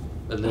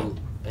a little,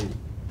 and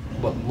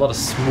well, not as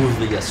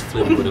smoothly as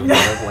Flynn would have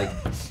done it. Like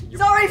you,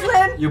 Sorry,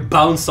 Flynn. you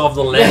bounce off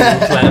the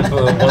landing clamp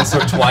once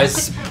or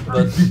twice,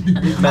 but you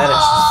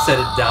managed to set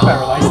it down.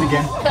 Paralyzed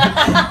again.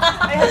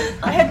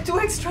 I had 2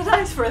 extra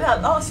dice for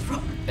that last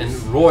roll. And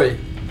Roy,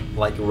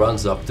 like,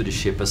 runs up to the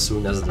ship as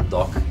soon as the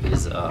dock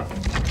is done.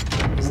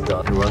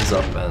 He runs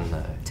up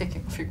and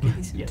Taking off your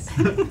keys. Yes.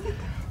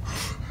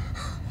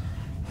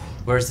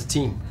 where's the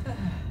team?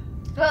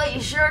 Well, you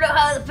sure know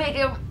how to pick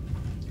him.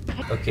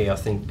 Okay, I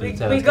think We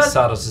Lieutenant got-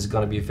 Casados is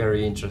gonna be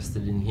very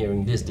interested in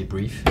hearing this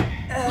debrief.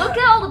 Look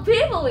at all the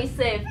people we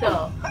saved,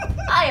 though.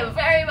 I am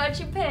very much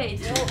in pain.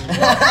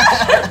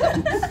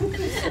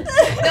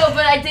 No,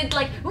 but I did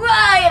like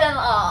right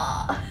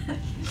and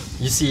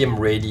You see him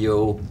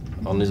radio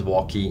on his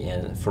walkie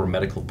and for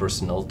medical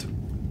personnel to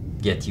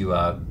get you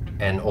out,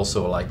 and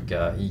also like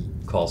he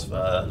calls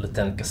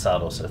Lieutenant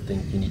Casados. I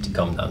think you need to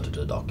come down to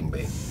the docking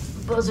bay.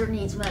 Buzzer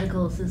needs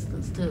medical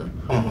assistance too.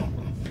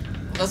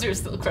 Those are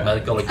still crying.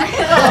 Medical, Buzzer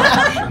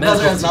medical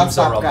has not teams are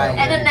stopped on crying.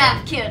 their And a way.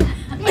 napkin.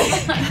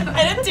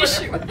 And a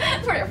tissue.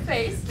 For their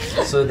face.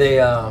 So they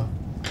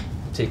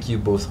take you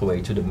both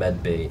away to the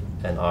med bay,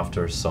 and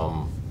after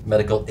some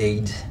medical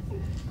aid,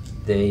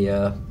 they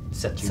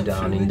set you Some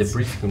down in the fluids.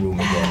 briefing room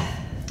again.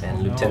 And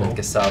Oh, Lieutenant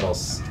no.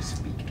 Casados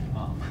Speak,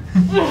 Mom.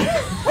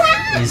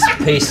 is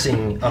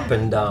pacing up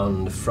and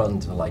down the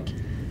front, like,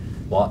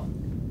 what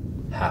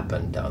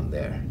happened down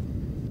there?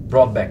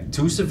 brought back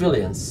 2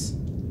 civilians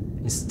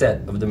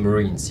instead of the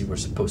Marines you were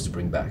supposed to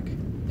bring back.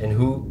 And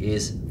who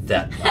is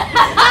that?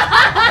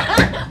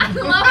 I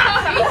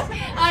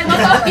love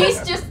how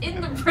he's just in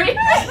the briefing.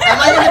 Am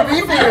I in the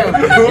briefing room?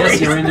 Yes,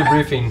 you're in the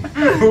briefing.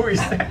 Who is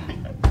that?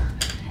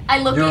 I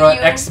look You're at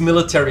you.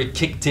 ex-military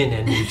kicked in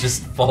and you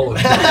just followed.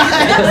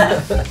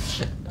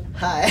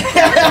 Hi.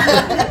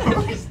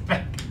 Who is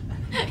that?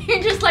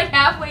 You're just like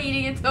halfway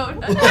eating a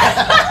donut.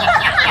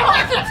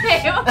 Off the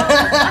table.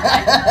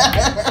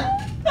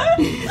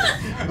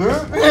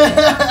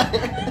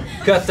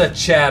 Cut the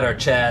chatter,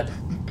 Chad.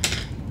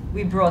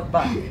 We brought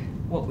back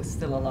what was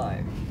still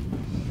alive.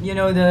 You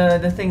know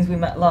the things we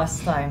met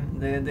last time,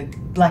 the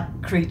black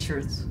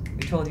creatures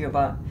we told you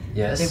about.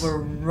 Yes. They were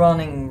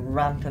running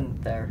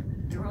rampant there.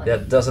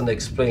 That doesn't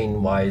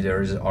explain why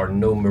there are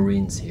no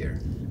Marines here.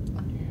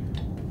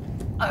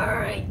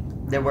 Alright.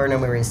 There were no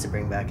Marines to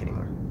bring back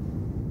anymore.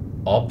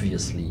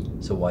 Obviously.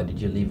 So why did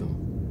you leave them?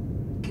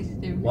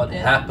 What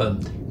dead.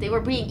 happened? They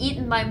were being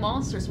eaten by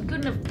monsters. We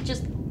couldn't have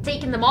just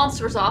taken the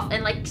monsters off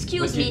and like,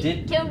 excuse But you me,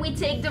 did. can we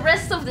take the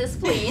rest of this,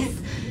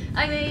 please?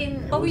 I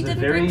mean, Oh, we It was a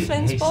didn't bring very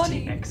Flynn's hasty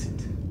body.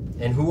 exit.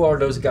 And who are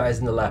those guys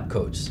in the lab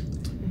coats?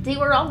 they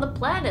were on the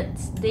planet.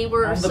 They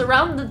were On the-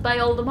 surrounded by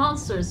all the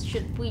monsters.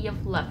 Should we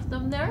have left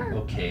them there?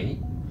 Okay.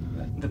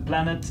 The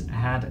planet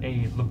had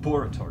a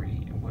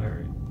laboratory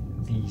where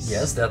these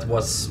Yes, that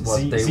was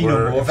what they were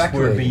Xenomorphs were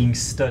evacuating. being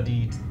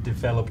studied,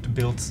 developed,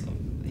 built.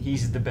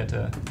 He's the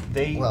better.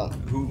 Well,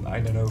 who I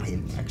don't know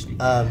actually.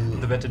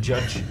 Um, The better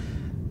judge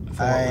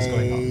for what was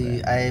going on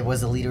there. I was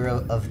the leader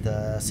of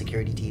the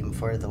security team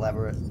for the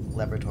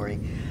laboratory.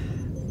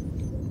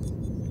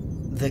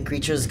 The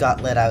creatures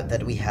got let out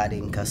that we had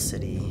in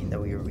custody, that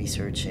we were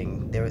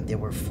researching. There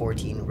were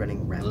 14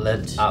 running rampant.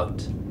 Let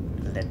out.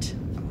 Let out.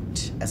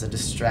 As a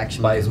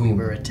distraction By because we whom?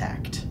 were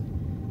attacked.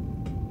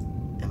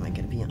 Am I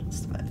gonna be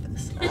honest about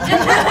this?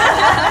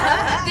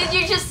 Did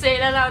you just say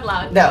that out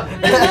loud? No.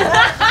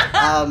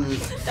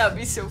 That'd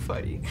be so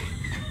funny.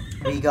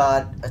 We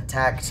got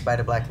attacked by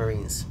the Black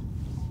Marines.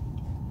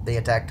 They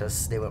attacked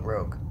us. They went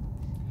rogue.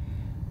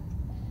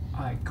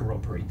 I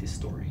corroborate this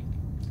story.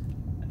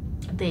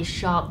 They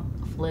shot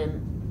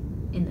Flynn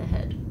in the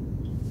head.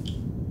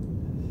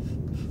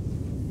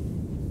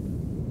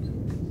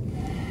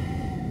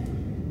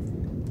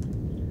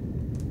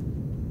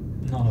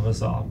 None of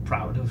us are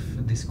proud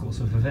of this course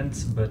of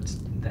events, but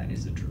that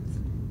is the truth.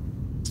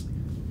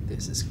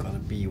 This is gonna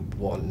be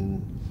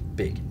one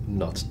big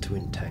knot to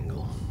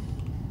entangle.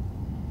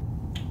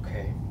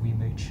 Okay. We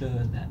made sure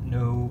that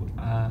no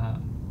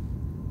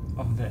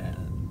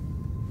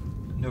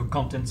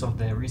contents of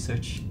their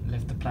research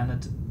left the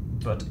planet,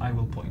 but I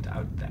will point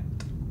out that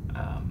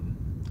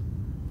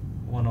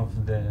one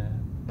of the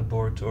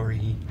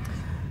laboratory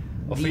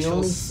The only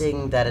officials.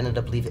 thing that ended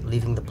up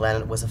leaving the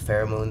planet was a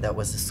pheromone that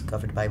was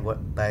discovered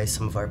by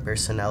some of our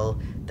personnel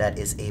that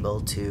is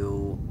able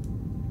to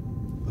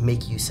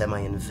make you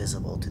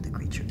semi-invisible to the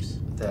creatures.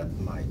 That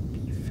might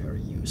be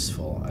very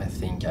useful. I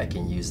think I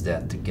can use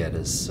that to get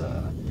us,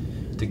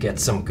 to get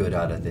some good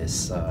out of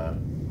this.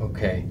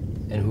 Okay.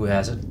 And who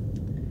has it?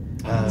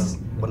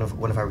 One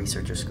of our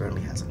researchers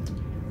currently has it.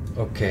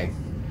 Okay.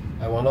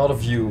 I want all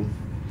of you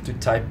to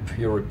type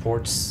your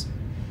reports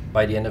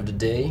by the end of the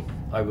day.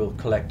 I will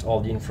collect all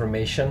the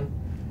information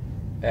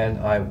and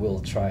I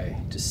will try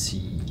to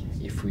see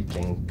if we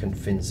can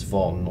convince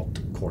Vaughn not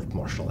to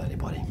court-martial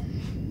anybody.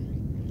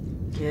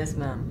 Yes,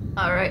 ma'am.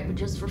 Alright, but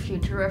just for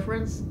future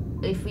reference,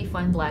 if we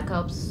find Black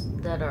Ops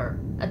that are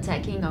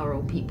attacking our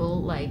own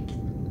people, like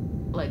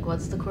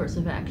what's the course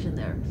of action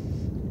there?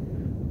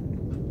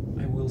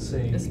 I will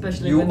say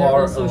Especially You when they're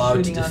are also allowed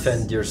to shooting us.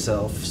 defend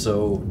yourself,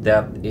 so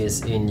that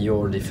is in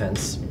your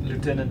defense.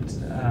 Lieutenant,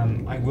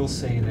 I will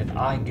say that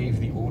I gave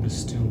the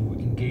orders to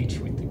engage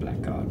with the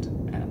Blackguard,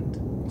 and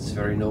It's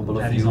very noble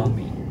of that you. is on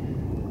me.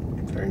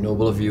 Very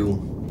noble of you.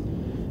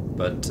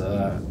 But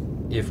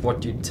if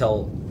what you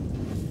tell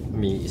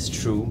me is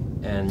true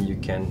and you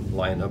can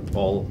line up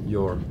all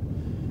your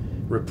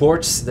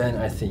reports, then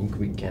I think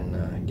we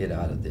can get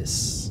out of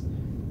this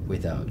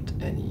without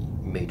any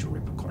major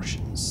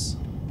repercussions.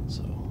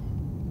 So,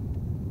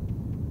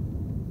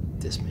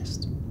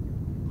 dismissed.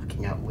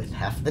 Looking out with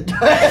half the To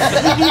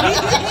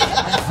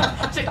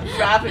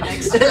grab an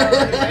extra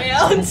way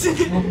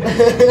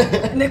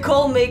out.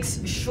 Nicole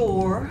makes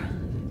sure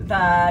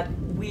that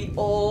we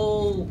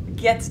all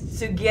get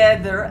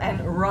together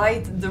and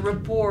write the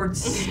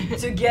reports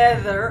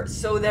together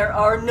so there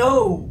are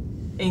no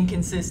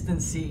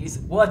inconsistencies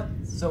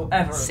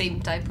whatsoever. Same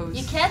typos.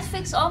 You can't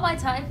fix all my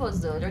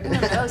typos though, they're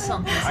gonna know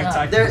something's I up.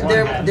 typed They're with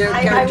one hand. they're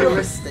I will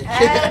characteristic.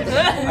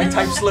 I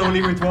type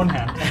slowly with one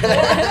hand.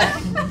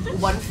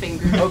 One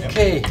finger.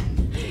 Okay,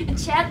 And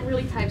Chad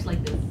really types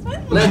like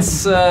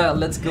this.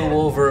 let's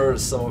go over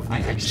some of the I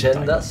actually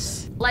agendas.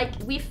 Like,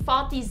 we've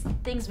fought these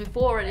things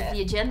before, and if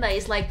the agenda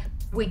is like,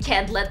 we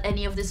can't let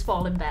any of this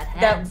fall in bad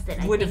hands, then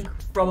That I would think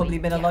have probably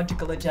been a yeah.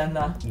 logical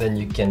agenda. Then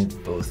you can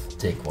both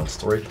take one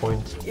story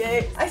point.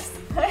 Yay, I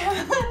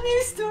have a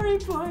new story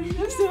point.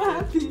 I'm so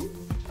happy.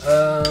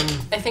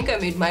 I think I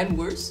made mine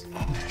worse.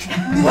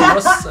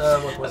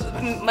 what was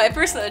it? My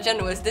personal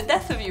agenda was the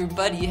death of your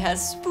buddy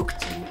has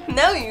spooked you.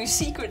 Now you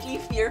secretly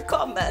fear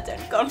combat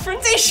and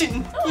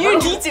confrontation. You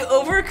need to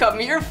overcome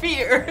your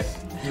fear.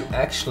 You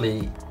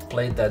actually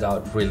played that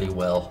out really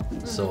well,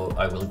 so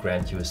I will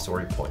grant you a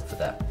story point for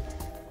that.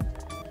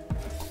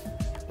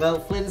 Well,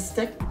 Flynn's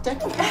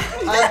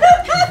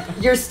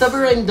you're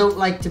stubborn and don't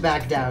like to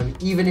back down,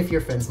 even if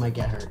your friends might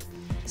get hurt.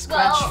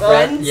 Scratch Well,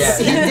 friends. yeah.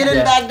 He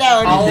didn't back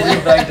down.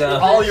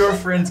 All your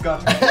friends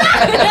got me.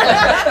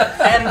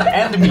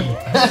 and me.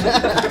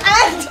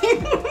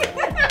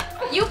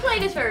 You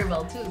played it very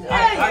well too. Though.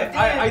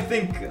 I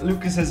think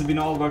Lucas has been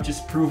all about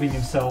just proving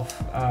himself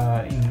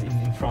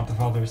in front of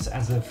others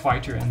as a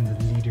fighter and a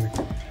leader.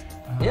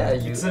 Yeah,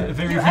 it's a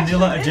very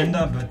vanilla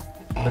agenda, but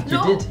you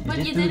but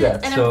did you do did that,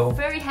 it, and so... I'm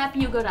very happy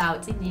you got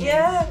out in the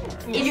end.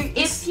 Yeah.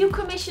 If you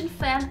commission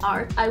fan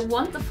art, I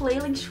want the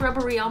flailing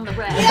shrubbery on the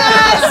red.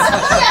 Yes!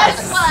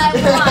 That's what I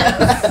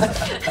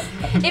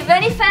want. If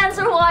any fans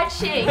are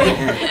watching,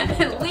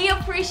 we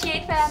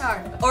appreciate fan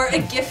art. Or a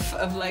gif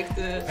of like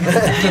the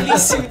ghillie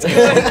suit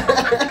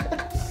going.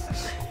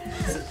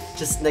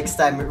 Just next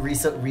time,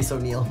 Reese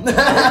O'Neill.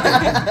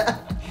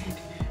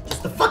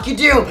 Just the fuck you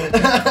do!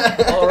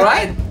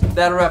 Alright,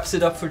 that wraps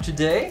it up for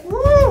today.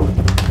 Woo!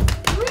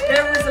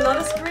 There was a lot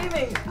of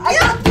screaming. I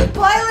got the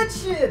pilot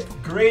ship!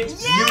 great new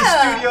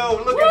Yeah!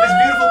 studio! Look at this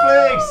beautiful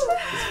place!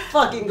 It's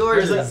fucking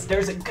gorgeous.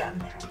 There's a gun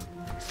there.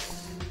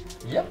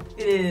 Yep.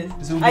 It is.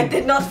 Zoom I in.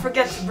 did not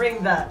forget to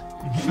bring that.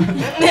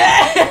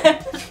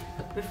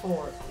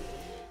 Before.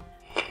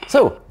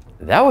 So,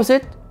 that was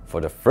it for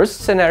the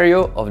first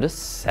scenario of the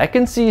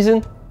second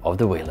season of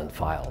the Weyland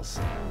Files.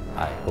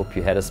 I hope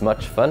you had as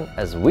much fun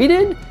as we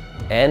did,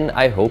 and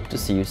I hope to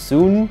see you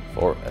soon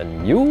for a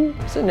new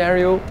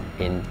scenario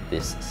in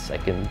this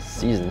second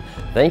season.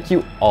 Thank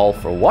you all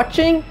for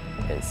watching,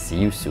 and see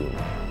you soon.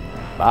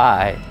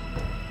 Bye!